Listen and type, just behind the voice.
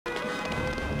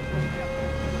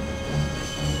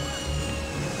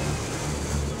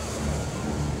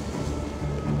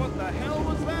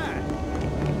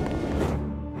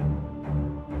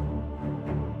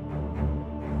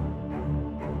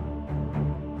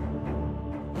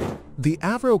The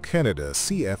Avro Canada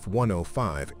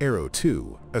CF-105 Aero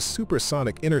 2, a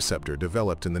supersonic interceptor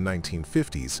developed in the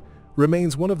 1950s,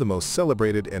 remains one of the most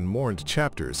celebrated and mourned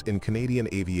chapters in Canadian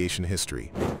aviation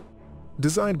history.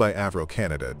 Designed by Avro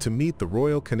Canada to meet the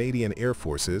Royal Canadian Air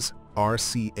Force's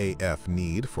RCAF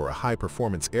need for a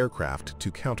high-performance aircraft to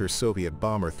counter Soviet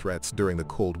bomber threats during the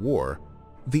Cold War,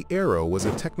 the Aero was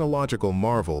a technological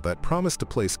marvel that promised to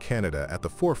place Canada at the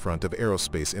forefront of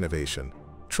aerospace innovation.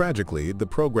 Tragically, the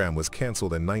program was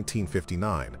cancelled in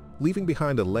 1959, leaving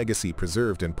behind a legacy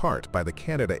preserved in part by the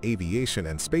Canada Aviation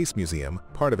and Space Museum,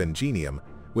 part of Ingenium,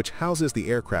 which houses the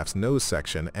aircraft's nose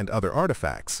section and other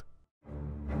artifacts.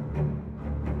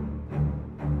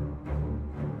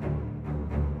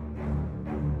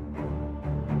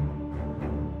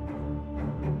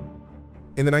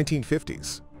 In the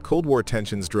 1950s, Cold War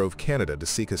tensions drove Canada to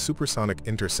seek a supersonic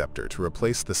interceptor to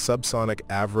replace the subsonic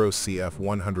Avro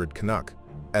CF-100 Canuck,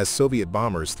 as Soviet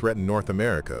bombers threatened North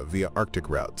America via Arctic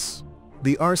routes.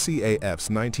 The RCAF's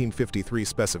 1953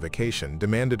 specification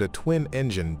demanded a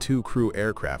twin-engine, two-crew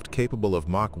aircraft capable of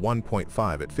Mach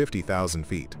 1.5 at 50,000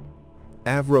 feet.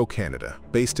 Avro Canada,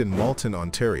 based in Malton,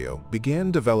 Ontario,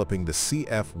 began developing the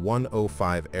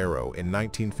CF-105 Aero in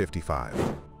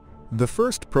 1955. The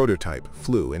first prototype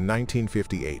flew in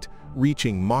 1958,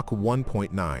 reaching Mach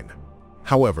 1.9.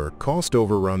 However, cost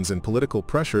overruns and political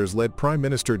pressures led Prime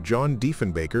Minister John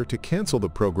Diefenbaker to cancel the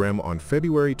program on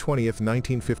February 20,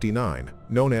 1959,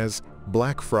 known as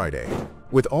Black Friday,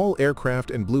 with all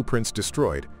aircraft and blueprints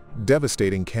destroyed,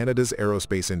 devastating Canada's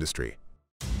aerospace industry.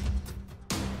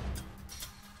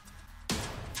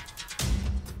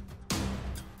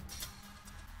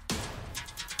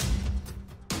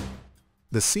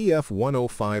 The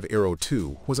CF-105 Aero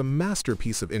 2 was a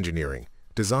masterpiece of engineering,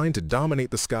 designed to dominate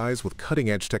the skies with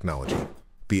cutting-edge technology.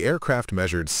 The aircraft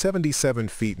measured 77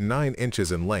 feet 9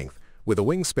 inches in length, with a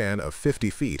wingspan of 50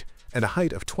 feet and a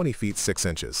height of 20 feet 6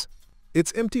 inches.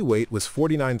 Its empty weight was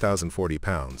 49,040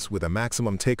 pounds, with a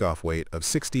maximum takeoff weight of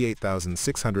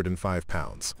 68,605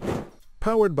 pounds.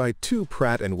 Powered by two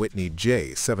Pratt & Whitney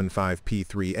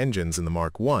J75P3 engines in the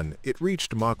Mark I, it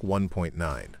reached Mach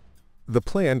 1.9. The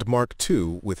planned Mark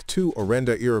II with two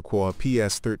Orenda Iroquois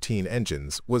PS-13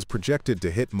 engines was projected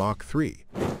to hit Mach 3.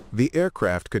 The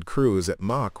aircraft could cruise at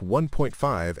Mach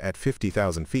 1.5 at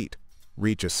 50,000 feet,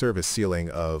 reach a service ceiling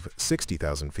of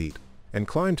 60,000 feet, and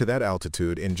climb to that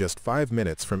altitude in just 5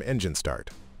 minutes from engine start.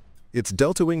 Its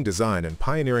delta-wing design and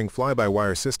pioneering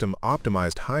fly-by-wire system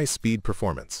optimized high-speed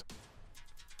performance.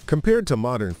 Compared to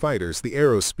modern fighters, the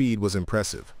Aero's speed was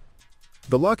impressive.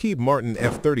 The Lockheed Martin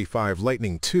F-35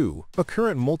 Lightning II, a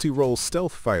current multi-role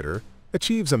stealth fighter,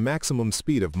 achieves a maximum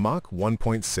speed of Mach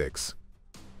 1.6.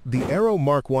 The Aero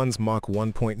Mark I's Mach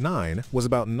 1.9 was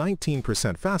about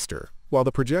 19% faster, while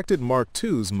the projected Mark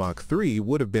II's Mach 3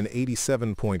 would have been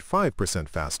 87.5%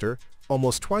 faster,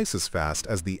 almost twice as fast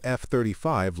as the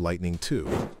F-35 Lightning II.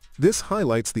 This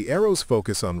highlights the Aero's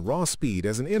focus on raw speed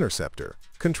as an interceptor,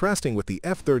 contrasting with the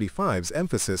F-35's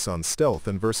emphasis on stealth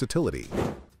and versatility.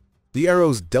 The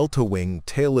Aero's delta-wing,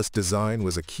 tailless design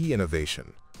was a key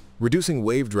innovation, reducing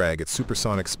wave drag at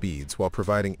supersonic speeds while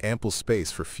providing ample space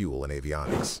for fuel and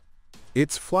avionics.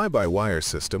 Its fly-by-wire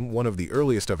system, one of the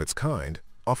earliest of its kind,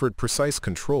 offered precise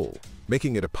control,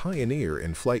 making it a pioneer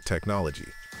in flight technology.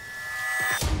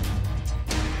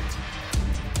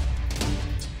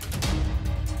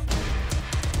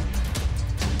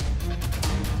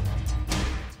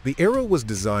 The Aero was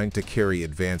designed to carry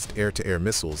advanced air-to-air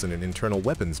missiles in an internal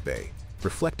weapons bay,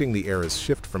 reflecting the era's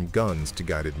shift from guns to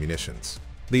guided munitions.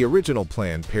 The original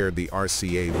plan paired the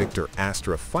RCA Victor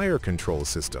Astra fire control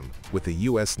system with the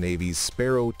U.S. Navy's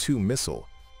Sparrow 2 missile,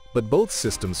 but both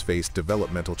systems faced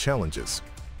developmental challenges.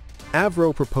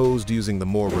 Avro proposed using the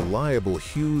more reliable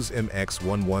Hughes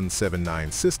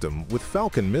MX-1179 system with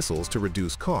Falcon missiles to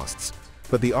reduce costs,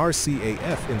 but the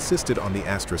RCAF insisted on the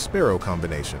Astra Sparrow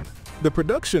combination. The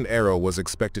production Aero was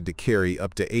expected to carry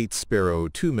up to 8 Sparrow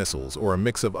 2 missiles or a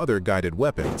mix of other guided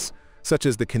weapons, such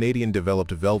as the Canadian-developed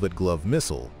Velvet Glove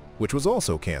missile, which was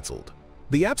also cancelled.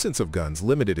 The absence of guns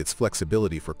limited its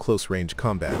flexibility for close-range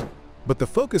combat, but the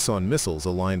focus on missiles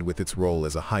aligned with its role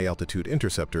as a high-altitude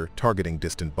interceptor targeting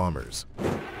distant bombers.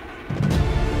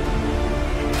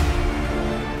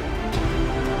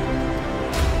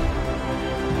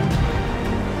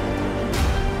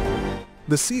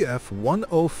 The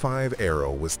CF-105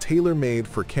 Aero was tailor-made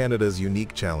for Canada's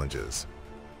unique challenges.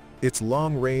 Its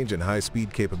long-range and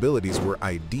high-speed capabilities were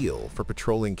ideal for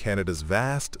patrolling Canada's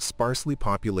vast, sparsely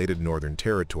populated northern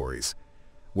territories,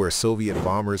 where Soviet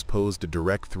bombers posed a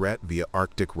direct threat via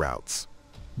Arctic routes.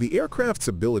 The aircraft's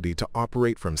ability to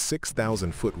operate from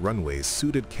 6,000-foot runways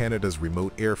suited Canada's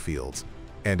remote airfields,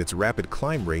 and its rapid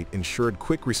climb rate ensured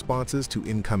quick responses to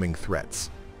incoming threats.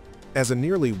 As a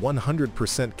nearly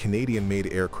 100%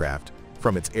 Canadian-made aircraft,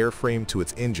 from its airframe to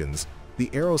its engines, the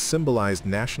Aero symbolized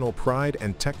national pride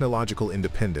and technological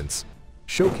independence,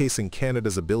 showcasing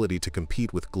Canada's ability to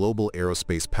compete with global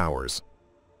aerospace powers.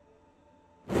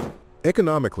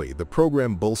 Economically, the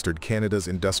program bolstered Canada's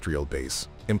industrial base,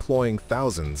 employing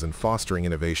thousands and fostering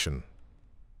innovation.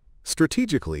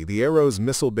 Strategically, the Aero's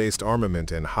missile-based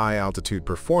armament and high-altitude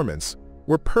performance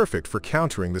were perfect for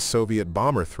countering the Soviet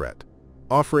bomber threat,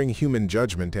 offering human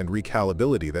judgment and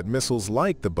recalibability that missiles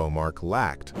like the Bombark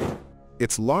lacked.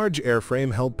 Its large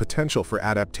airframe held potential for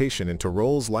adaptation into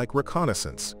roles like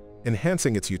reconnaissance,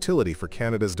 enhancing its utility for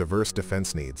Canada's diverse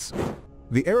defense needs.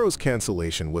 The Aero's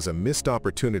cancellation was a missed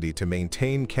opportunity to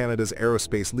maintain Canada's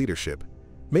aerospace leadership,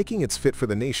 making its fit for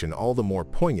the nation all the more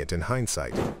poignant in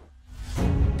hindsight.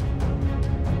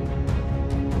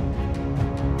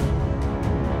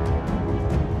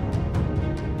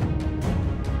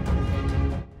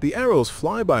 The Aero's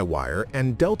fly-by-wire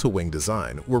and delta-wing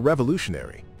design were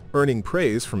revolutionary, earning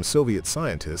praise from Soviet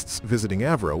scientists visiting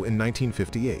Avro in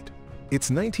 1958. Its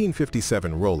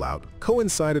 1957 rollout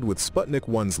coincided with Sputnik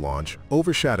 1's launch,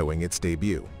 overshadowing its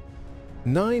debut.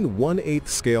 9 1/8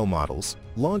 scale models,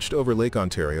 launched over Lake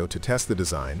Ontario to test the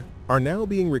design, are now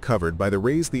being recovered by the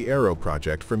Raise the Aero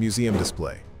project for museum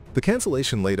display. The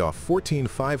cancellation laid off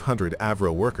 14,500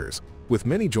 Avro workers, with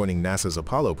many joining NASA's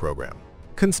Apollo program.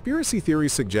 Conspiracy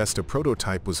theories suggest a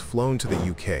prototype was flown to the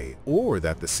UK or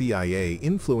that the CIA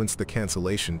influenced the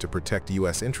cancellation to protect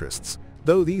US interests,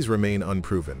 though these remain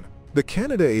unproven. The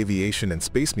Canada Aviation and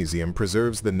Space Museum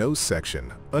preserves the nose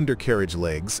section, undercarriage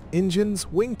legs, engines,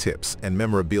 wingtips, and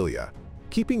memorabilia,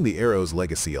 keeping the Aero's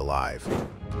legacy alive.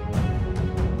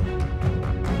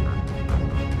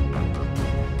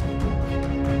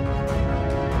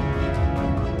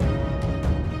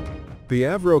 The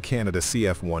Avro Canada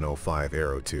CF-105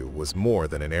 Aero 2 was more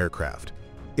than an aircraft.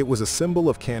 It was a symbol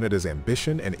of Canada's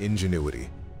ambition and ingenuity.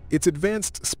 Its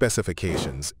advanced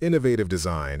specifications, innovative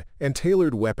design, and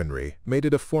tailored weaponry made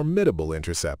it a formidable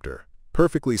interceptor,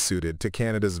 perfectly suited to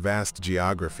Canada's vast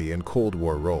geography and Cold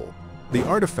War role. The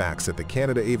artifacts at the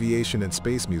Canada Aviation and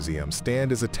Space Museum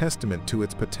stand as a testament to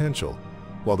its potential,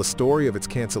 while the story of its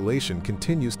cancellation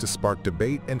continues to spark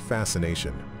debate and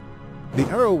fascination. The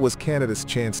Aero was Canada's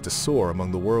chance to soar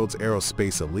among the world's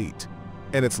aerospace elite,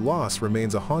 and its loss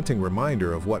remains a haunting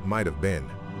reminder of what might have been.